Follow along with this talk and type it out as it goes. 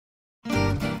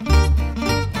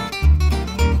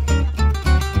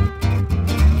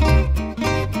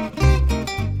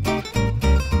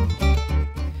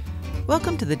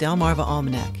the Delmarva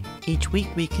Almanac. Each week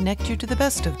we connect you to the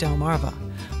best of Delmarva.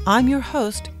 I'm your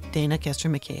host, Dana Kester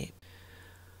McCabe.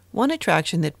 One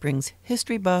attraction that brings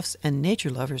history buffs and nature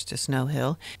lovers to Snow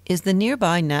Hill is the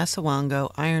nearby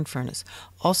Nassawango Iron Furnace,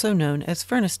 also known as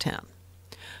Furnace Town.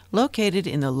 Located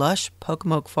in the lush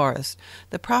Pocomoke Forest,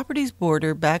 the property's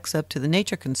border backs up to the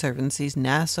Nature Conservancy's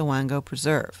Nassawango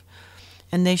Preserve,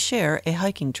 and they share a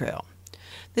hiking trail.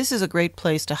 This is a great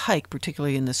place to hike,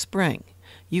 particularly in the spring.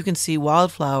 You can see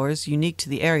wildflowers unique to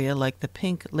the area, like the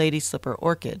pink lady slipper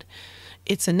orchid.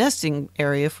 It's a nesting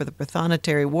area for the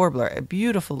prothonotary warbler, a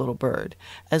beautiful little bird,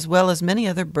 as well as many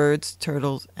other birds,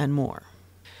 turtles, and more.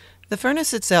 The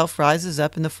furnace itself rises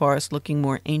up in the forest looking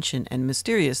more ancient and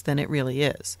mysterious than it really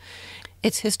is.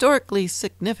 It's historically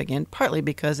significant partly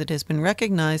because it has been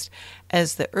recognized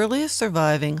as the earliest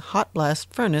surviving hot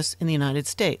blast furnace in the United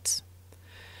States.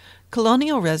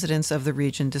 Colonial residents of the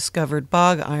region discovered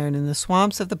bog iron in the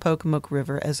swamps of the Pocomoke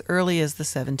River as early as the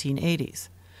 1780s.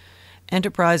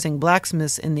 Enterprising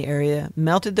blacksmiths in the area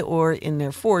melted the ore in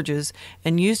their forges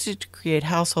and used it to create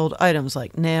household items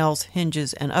like nails,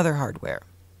 hinges, and other hardware.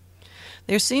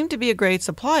 There seemed to be a great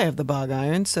supply of the bog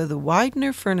iron, so the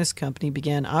Widener Furnace Company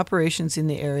began operations in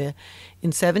the area in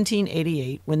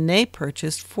 1788 when they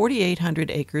purchased 4,800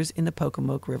 acres in the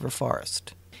Pocomoke River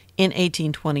forest. In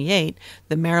 1828,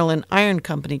 the Maryland Iron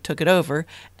Company took it over,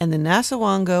 and the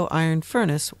Nassawango Iron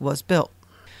Furnace was built.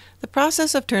 The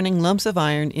process of turning lumps of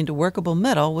iron into workable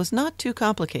metal was not too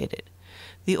complicated.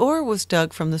 The ore was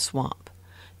dug from the swamp.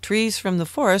 Trees from the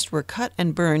forest were cut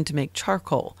and burned to make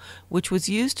charcoal, which was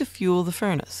used to fuel the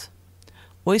furnace.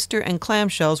 Oyster and clam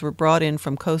shells were brought in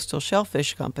from coastal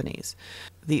shellfish companies.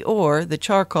 The ore, the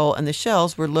charcoal, and the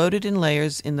shells were loaded in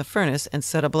layers in the furnace and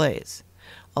set ablaze.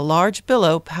 A large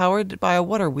billow, powered by a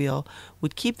water wheel,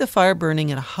 would keep the fire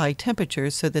burning at a high temperature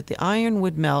so that the iron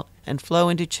would melt and flow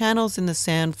into channels in the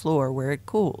sand floor where it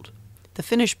cooled. The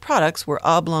finished products were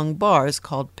oblong bars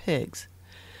called pigs.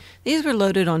 These were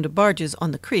loaded onto barges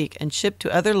on the creek and shipped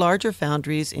to other larger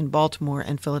foundries in Baltimore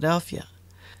and Philadelphia.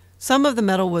 Some of the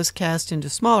metal was cast into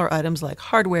smaller items like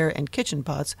hardware and kitchen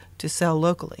pots to sell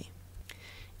locally.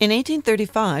 In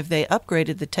 1835, they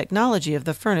upgraded the technology of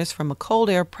the furnace from a cold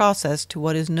air process to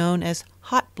what is known as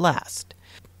hot blast.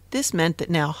 This meant that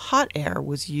now hot air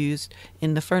was used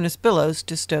in the furnace billows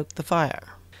to stoke the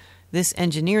fire. This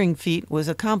engineering feat was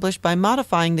accomplished by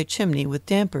modifying the chimney with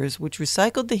dampers which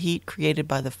recycled the heat created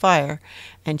by the fire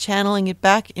and channeling it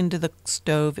back into the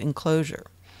stove enclosure.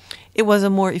 It was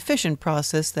a more efficient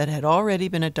process that had already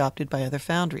been adopted by other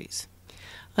foundries.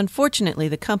 Unfortunately,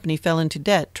 the company fell into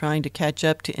debt trying to catch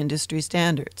up to industry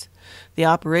standards. The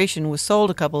operation was sold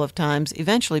a couple of times,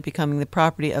 eventually becoming the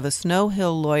property of a Snow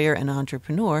Hill lawyer and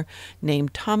entrepreneur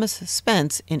named Thomas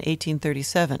Spence in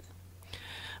 1837.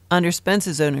 Under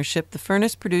Spence's ownership, the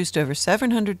furnace produced over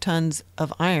 700 tons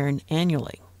of iron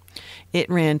annually. It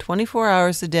ran 24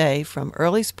 hours a day from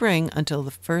early spring until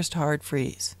the first hard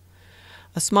freeze.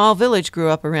 A small village grew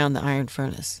up around the iron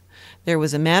furnace. There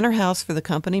was a manor house for the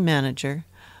company manager,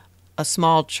 a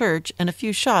small church, and a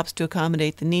few shops to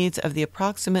accommodate the needs of the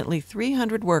approximately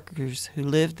 300 workers who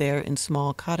lived there in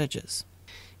small cottages.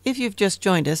 If you've just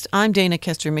joined us, I'm Dana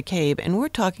Kester McCabe, and we're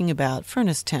talking about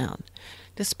Furnace Town.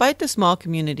 Despite the small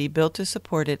community built to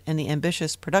support it and the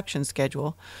ambitious production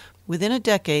schedule, within a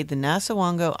decade the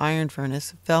Nassawango Iron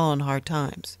Furnace fell on hard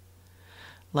times.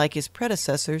 Like his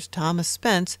predecessors, Thomas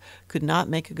Spence could not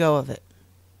make a go of it.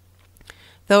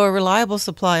 Though a reliable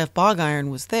supply of bog iron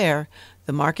was there,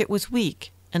 the market was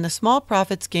weak, and the small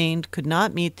profits gained could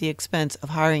not meet the expense of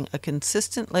hiring a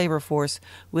consistent labor force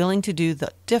willing to do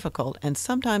the difficult and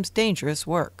sometimes dangerous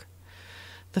work.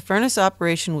 The furnace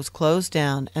operation was closed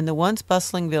down, and the once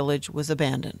bustling village was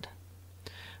abandoned.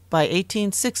 By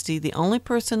 1860, the only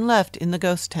person left in the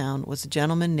ghost town was a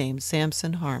gentleman named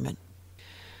Samson Harmon.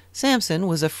 Samson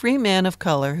was a free man of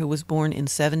color who was born in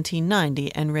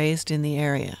 1790 and raised in the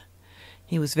area.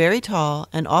 He was very tall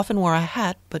and often wore a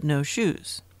hat but no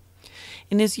shoes.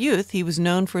 In his youth, he was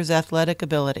known for his athletic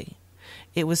ability.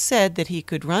 It was said that he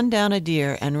could run down a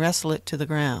deer and wrestle it to the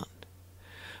ground.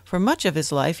 For much of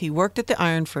his life, he worked at the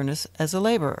iron furnace as a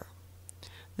laborer.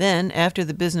 Then, after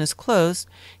the business closed,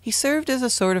 he served as a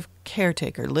sort of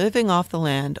caretaker, living off the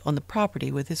land on the property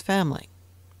with his family.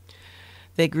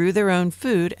 They grew their own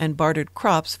food and bartered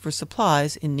crops for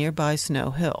supplies in nearby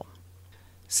Snow Hill.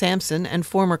 Samson and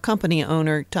former company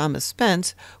owner Thomas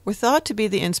Spence were thought to be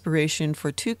the inspiration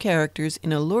for two characters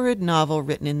in a lurid novel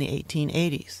written in the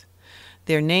 1880s.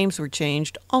 Their names were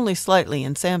changed only slightly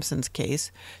in Samson's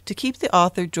case to keep the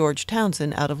author George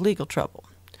Townsend out of legal trouble.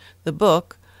 The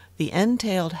book, The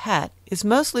End-Tailed Hat is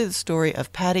mostly the story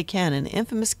of Paddy Cannon,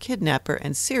 infamous kidnapper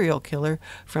and serial killer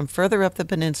from further up the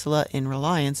peninsula in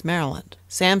Reliance, Maryland.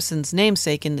 Samson's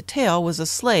namesake in the tale was a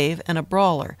slave and a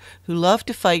brawler who loved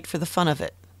to fight for the fun of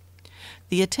it.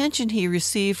 The attention he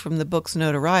received from the book's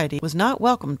notoriety was not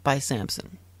welcomed by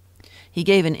Samson. He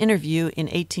gave an interview in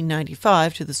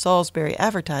 1895 to the Salisbury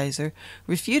Advertiser,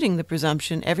 refuting the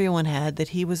presumption everyone had that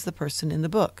he was the person in the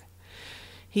book.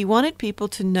 He wanted people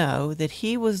to know that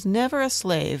he was never a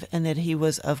slave and that he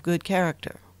was of good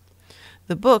character.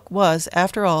 The book was,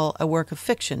 after all, a work of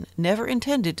fiction, never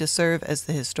intended to serve as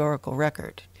the historical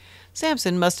record.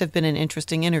 Samson must have been an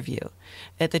interesting interview.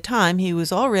 At the time, he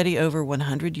was already over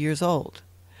 100 years old.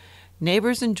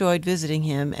 Neighbors enjoyed visiting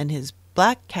him and his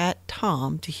black cat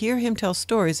Tom to hear him tell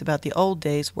stories about the old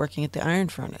days working at the iron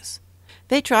furnace.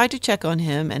 They tried to check on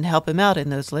him and help him out in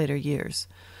those later years.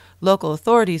 Local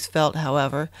authorities felt,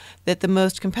 however, that the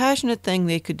most compassionate thing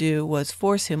they could do was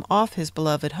force him off his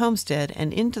beloved homestead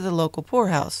and into the local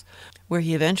poorhouse, where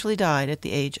he eventually died at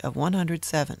the age of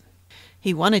 107.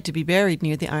 He wanted to be buried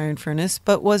near the iron furnace,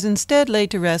 but was instead laid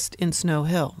to rest in Snow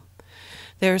Hill.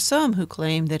 There are some who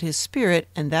claim that his spirit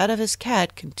and that of his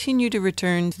cat continue to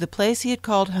return to the place he had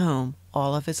called home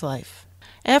all of his life.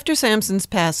 After Samson's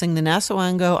passing, the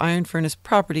Nassawango Iron Furnace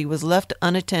property was left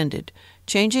unattended,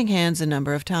 changing hands a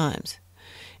number of times.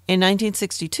 In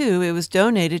 1962, it was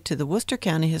donated to the Worcester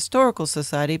County Historical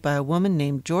Society by a woman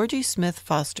named Georgie Smith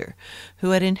Foster,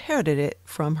 who had inherited it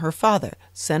from her father,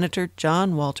 Senator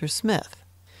John Walter Smith.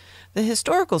 The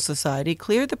Historical Society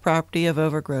cleared the property of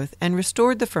overgrowth and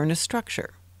restored the furnace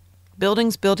structure.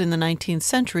 Buildings built in the 19th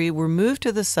century were moved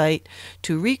to the site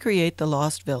to recreate the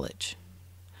lost village.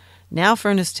 Now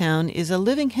Furnace Town is a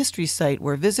living history site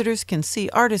where visitors can see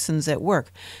artisans at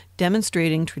work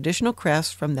demonstrating traditional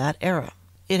crafts from that era.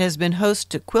 It has been host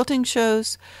to quilting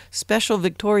shows, special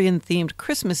Victorian-themed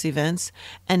Christmas events,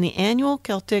 and the annual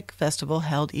Celtic festival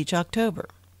held each October.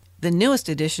 The newest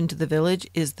addition to the village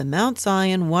is the Mount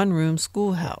Zion one-room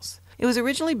schoolhouse. It was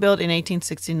originally built in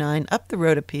 1869 up the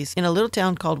road a piece in a little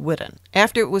town called Whitton.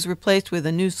 After it was replaced with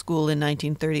a new school in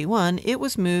 1931, it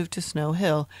was moved to Snow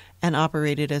Hill and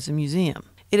operated as a museum.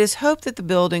 It is hoped that the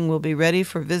building will be ready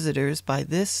for visitors by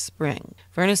this spring.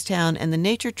 Furnace Town and the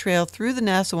nature trail through the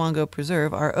Nassawango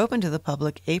Preserve are open to the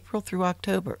public April through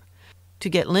October. To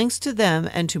get links to them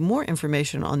and to more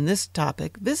information on this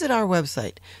topic, visit our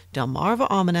website,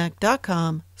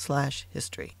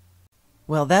 delmarvaalmanac.com/history.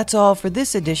 Well, that's all for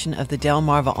this edition of the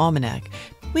Delmarva Almanac.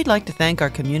 We'd like to thank our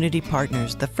community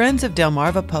partners, the Friends of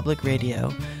Delmarva Public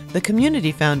Radio, the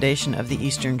Community Foundation of the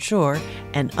Eastern Shore,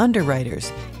 and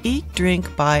underwriters,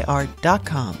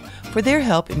 eatdrinkbuyart.com, for their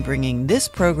help in bringing this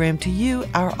program to you,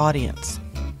 our audience.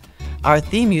 Our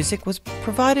theme music was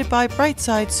provided by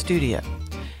Brightside Studio.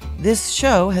 This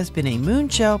show has been a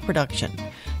Moonshell production.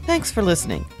 Thanks for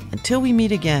listening. Until we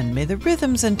meet again, may the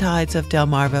rhythms and tides of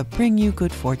Delmarva bring you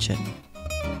good fortune.